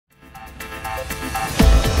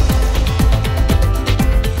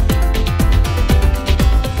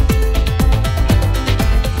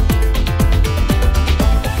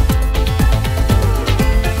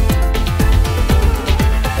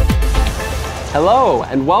Hello,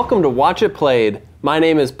 and welcome to Watch It Played. My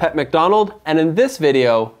name is Pet McDonald, and in this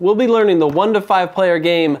video, we'll be learning the 1 to 5 player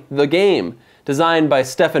game, The Game, designed by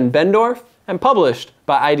Stefan Bendorf and published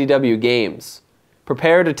by IDW Games.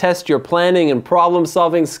 Prepare to test your planning and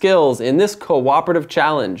problem-solving skills in this cooperative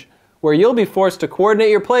challenge, where you'll be forced to coordinate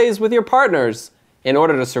your plays with your partners in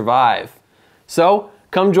order to survive. So,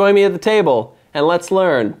 come join me at the table, and let's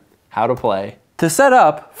learn how to play. To set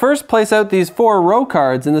up, first place out these 4 row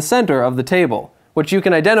cards in the center of the table, which you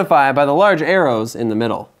can identify by the large arrows in the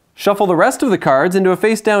middle. Shuffle the rest of the cards into a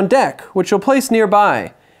face-down deck, which you'll place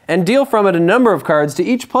nearby, and deal from it a number of cards to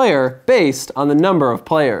each player based on the number of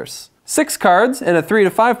players. 6 cards in a 3 to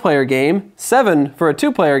 5 player game, 7 for a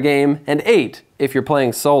 2-player game, and 8 if you're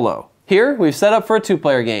playing solo. Here, we've set up for a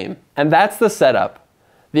 2-player game, and that's the setup.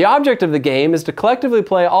 The object of the game is to collectively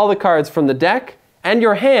play all the cards from the deck and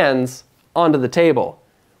your hands onto the table.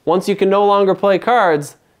 Once you can no longer play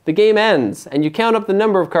cards, the game ends, and you count up the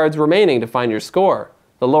number of cards remaining to find your score.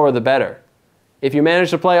 The lower the better. If you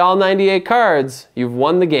manage to play all 98 cards, you've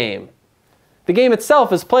won the game. The game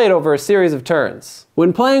itself is played over a series of turns.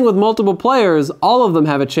 When playing with multiple players, all of them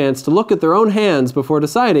have a chance to look at their own hands before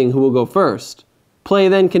deciding who will go first. Play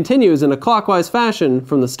then continues in a clockwise fashion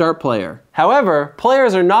from the start player. However,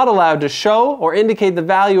 players are not allowed to show or indicate the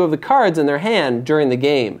value of the cards in their hand during the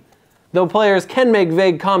game, though players can make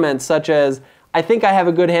vague comments such as, "I think I have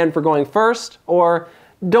a good hand for going first," or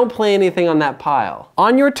 "Don't play anything on that pile."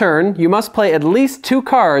 On your turn, you must play at least 2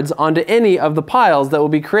 cards onto any of the piles that will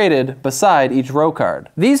be created beside each row card.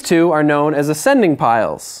 These 2 are known as ascending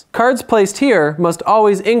piles. Cards placed here must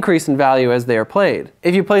always increase in value as they are played.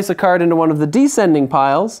 If you place a card into one of the descending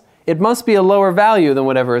piles, it must be a lower value than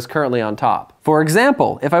whatever is currently on top. For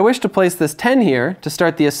example, if I wish to place this 10 here to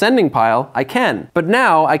start the ascending pile, I can. But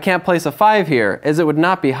now I can't place a 5 here, as it would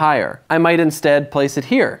not be higher. I might instead place it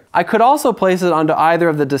here. I could also place it onto either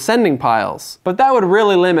of the descending piles, but that would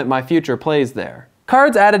really limit my future plays there.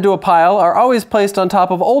 Cards added to a pile are always placed on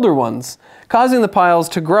top of older ones, causing the piles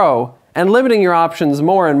to grow and limiting your options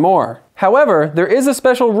more and more. However, there is a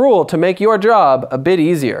special rule to make your job a bit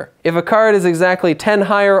easier. If a card is exactly 10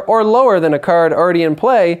 higher or lower than a card already in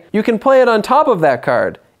play, you can play it on top of that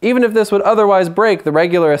card, even if this would otherwise break the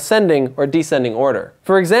regular ascending or descending order.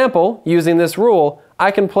 For example, using this rule,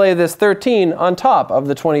 I can play this 13 on top of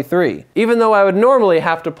the 23, even though I would normally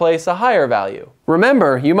have to place a higher value.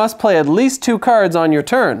 Remember, you must play at least 2 cards on your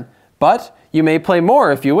turn, but you may play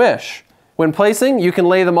more if you wish. When placing, you can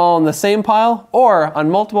lay them all in the same pile or on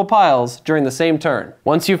multiple piles during the same turn.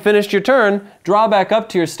 Once you've finished your turn, draw back up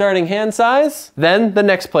to your starting hand size, then the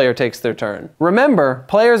next player takes their turn. Remember,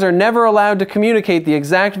 players are never allowed to communicate the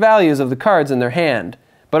exact values of the cards in their hand,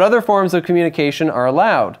 but other forms of communication are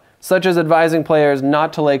allowed, such as advising players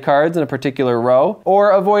not to lay cards in a particular row or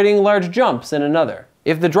avoiding large jumps in another.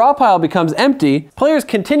 If the draw pile becomes empty, players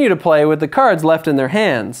continue to play with the cards left in their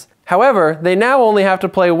hands. However, they now only have to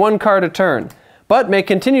play 1 card a turn, but may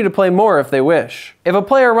continue to play more if they wish. If a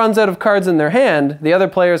player runs out of cards in their hand, the other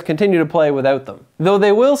players continue to play without them, though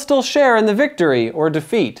they will still share in the victory or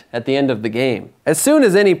defeat at the end of the game. As soon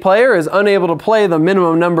as any player is unable to play the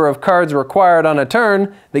minimum number of cards required on a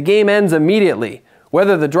turn, the game ends immediately,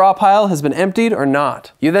 whether the draw pile has been emptied or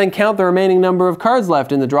not. You then count the remaining number of cards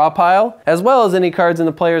left in the draw pile, as well as any cards in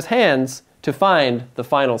the player's hands, to find the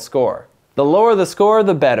final score. The lower the score,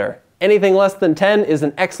 the better. Anything less than 10 is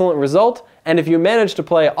an excellent result, and if you manage to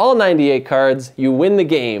play all 98 cards, you win the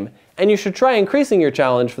game, and you should try increasing your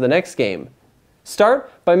challenge for the next game. Start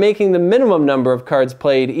by making the minimum number of cards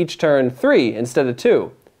played each turn 3 instead of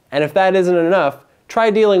 2, and if that isn't enough, try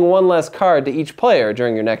dealing 1 less card to each player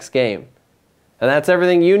during your next game. And that's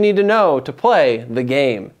everything you need to know to play the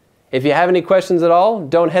game. If you have any questions at all,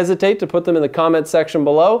 don't hesitate to put them in the comments section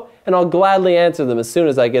below, and I'll gladly answer them as soon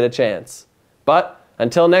as I get a chance. But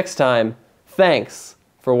until next time, thanks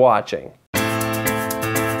for watching.